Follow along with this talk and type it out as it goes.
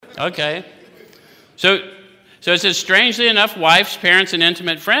Okay. So it says, strangely enough, wives, parents, and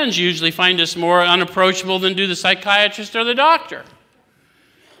intimate friends usually find us more unapproachable than do the psychiatrist or the doctor.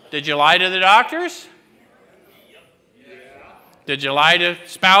 Did you lie to the doctors? Did you lie to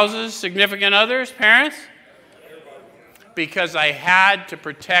spouses, significant others, parents? Because I had to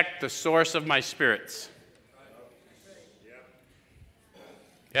protect the source of my spirits.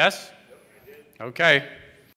 Yes? Okay.